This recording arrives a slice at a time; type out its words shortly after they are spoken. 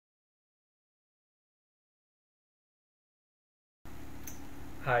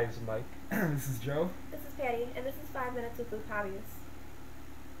Hi, it's Mike. This is Joe. This is Patty, and this is 5 minutes with Luke Hobbies.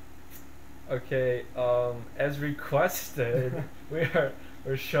 Okay, as requested,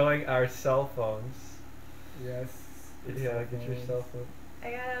 we're showing our cell phones. Yes. Yeah, get your cell phone.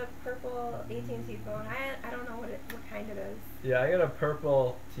 I got a purple AT&T phone. I don't know what kind it is. Yeah, I got a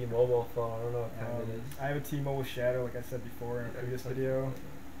purple T-Mobile phone. I don't know what kind it is. I have a T-Mobile Shadow, like I said before in a previous video.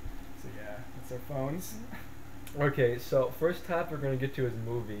 So yeah, that's our phones. Okay, so first topic we're gonna get to is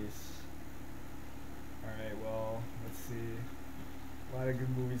movies. Alright, well, let's see. A lot of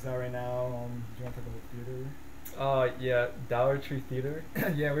good movies out right now. Do you want to talk about theater? Yeah, Dollar Tree Theater.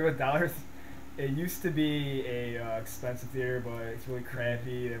 Yeah, we have $. It used to be a expensive theater, but it's really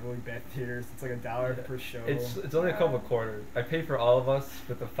crappy. They have really bad theaters. It's like $1 per show. It's only a couple quarters. I paid for all of us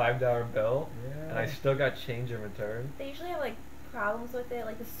with a $5 bill, and I Yeah. still got change in return. They usually have like problems with it.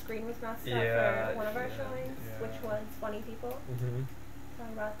 Like the screen was messed up Yeah, for one of our yeah, showings, yeah. which was Funny People. Mm-hmm.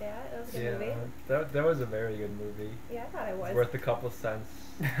 Talking about that, it was a good Yeah, movie. that was a very good movie. Yeah, I thought it was. It's worth a couple cents.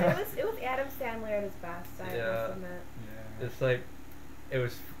 It was Adam Sandler at his best. I Yeah. must admit. Yeah. It's like, it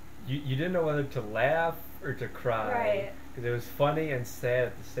was, you didn't know whether to laugh or to cry. Right. Because it was funny and sad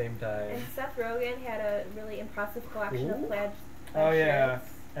at the same time. And Seth Rogen had a really impressive collection Ooh. of plaid Oh yeah,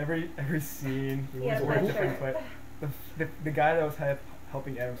 shirts. every scene he Yeah, was wearing plaid different. shirt. But the guy that was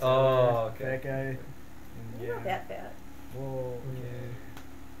helping Adam Sandler, Oh, okay. that guy. He's not that fat. Whoa. Okay.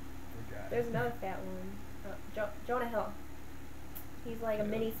 Good guy. There's another fat one. Jonah Hill. He's like a Yeah.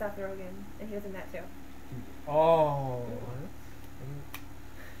 mini Seth Rogen, and he was in that too. Oh.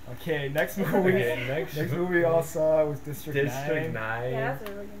 Okay, next movie. Okay, next movie we movie. all saw was District 9. District 9. Yeah, that's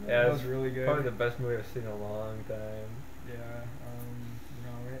a really good movie. Yeah, That was really good. Probably the best movie I've seen in a long time. Yeah.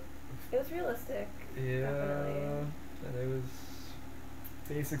 It was realistic. Yeah. Definitely. And it was.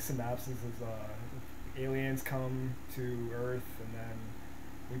 Basic synopsis is aliens come to Earth and then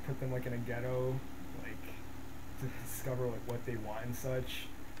we put them like in a ghetto, like to discover like what they want and such,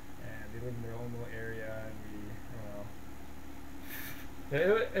 and they live in their own little area, and we, I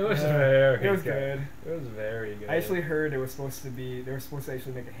don't know. It was Yeah, very it was good. It was very good. I actually heard they were supposed to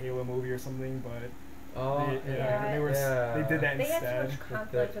actually make a Halo movie or something, but Oh, they yeah. did that They had instead. too much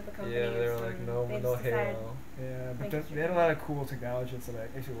conflict with the companies. Yeah, they were like, and no, they no just decided- Halo. Yeah, but Make then it they had a lot of cool technology and stuff that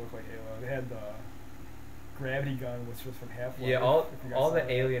actually looked like Halo. They had the gravity gun, which was from Half-Life. Yeah, all if you guys all saw the that.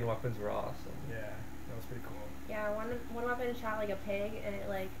 alien weapons were awesome. Yeah, that was pretty cool. Yeah, one weapon shot like a pig, and it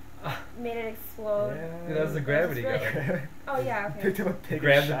like made it explode. Yeah, that was the gravity Really- gun. Oh yeah, okay. Picked up a pig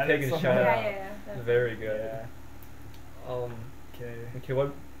Grabbed the and shot pig it and shot somehow. it Yeah, out. yeah, yeah. That's- Very good. Yeah. Okay. Okay,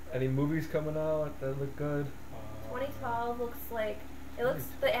 what? Any movies coming out that look good? 2012 looks like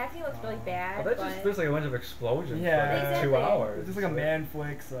the acting looks really bad, Oh, but there's like a bunch of explosions Yeah. for like Exactly. 2 hours. It's just like a man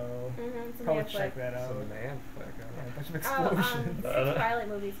flick, so it's a probably man check flick. that out. Some man flick. Yeah, a bunch of Oh, explosions. the Twilight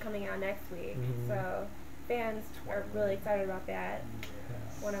movie's coming out next week, Mhm. so fans are really excited about that.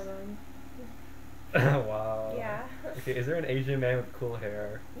 Yes. One of them. Wow. Yeah. Okay, is there an Asian man with cool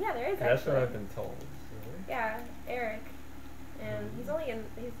hair? Yeah, there is That's actually. what I've been told. Really? Yeah, Eric, and he's only in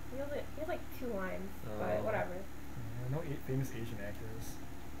he has like 2 lines, but Oh. whatever. Yeah, no famous Asian actors.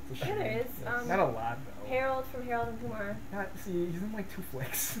 It's a Yeah, shame. there is. Yes. Not a lot though. Harold from Harold and Kumar. See, he's in like 2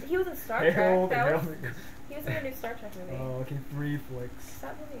 flicks. He was in Star Harold Trek. and That was, Harold. he was in the new Star Trek movie. Oh, okay, 3 flicks.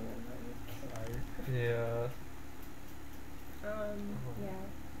 Stop moving. Sorry. Yeah.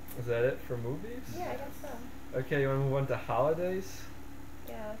 Yeah. Is that it for movies? Yeah, I guess so. Okay, you want to move on to holidays?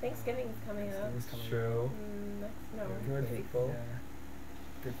 Yeah, Thanksgiving's coming up. Thanksgiving's coming up. True. No, Good. next week. Cool. Yeah.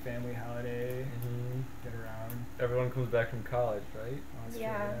 Good family holiday. Mm-hmm. Get around. Everyone comes back from college, right? Oh, that's true,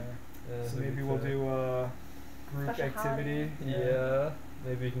 Yeah. Yeah, So it'll be maybe we'll fun. do a group Special activity. Yeah.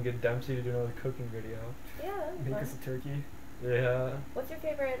 Maybe you can get Dempsey to do another cooking video. Yeah, that'd be Make fun. us a turkey. Yeah. What's your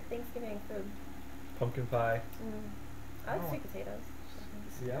favorite Thanksgiving food? Pumpkin pie. I like Oh. sweet potatoes.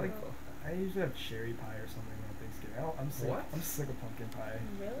 See, I usually have cherry pie or something on Thanksgiving. What? I'm sick of pumpkin pie.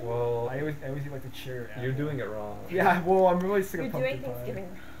 Really? Well, I always eat like the cherry. you're apple. doing it wrong. Yeah, well, I'm really sick You're of pumpkin doing pie.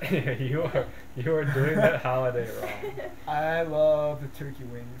 Thanksgiving. you are doing that holiday wrong. I love the turkey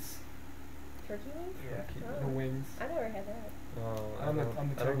wings. Turkey wings? Yeah, Oh. the wings. I never had that. Oh, I On the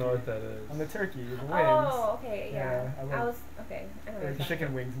don't know what turkey. that is. On the turkey, the wings. Oh, okay, yeah. Yeah, I I love- was okay. I know. what Yeah, you're talking chicken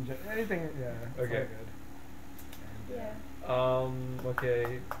about. wings and anything. Yeah. It's Okay. all good. And, Yeah.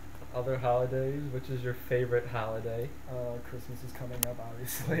 Okay. Other holidays. Which is your favorite holiday? Christmas is coming up,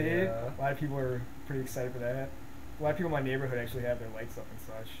 obviously. Yeah. A lot of people are pretty excited for that. A lot of people in my neighborhood actually have their lights up and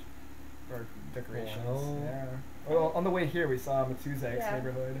such, or decorations. Wow. Yeah. Well, on the way here, we saw Matuzak's Yeah.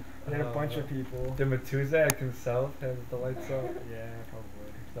 neighborhood. They had a bunch of people. The Matuzak himself has the lights up. Yeah,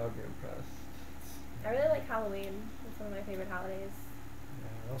 probably. I'll be impressed. I really like Halloween. It's one of my favorite holidays.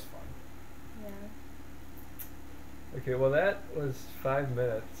 That was fun. Yeah. Okay, well that was 5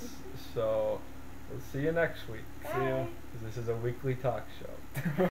 minutes. Mhm. So we'll see you next week. See ya. Bye. 'Cause this is a weekly talk show.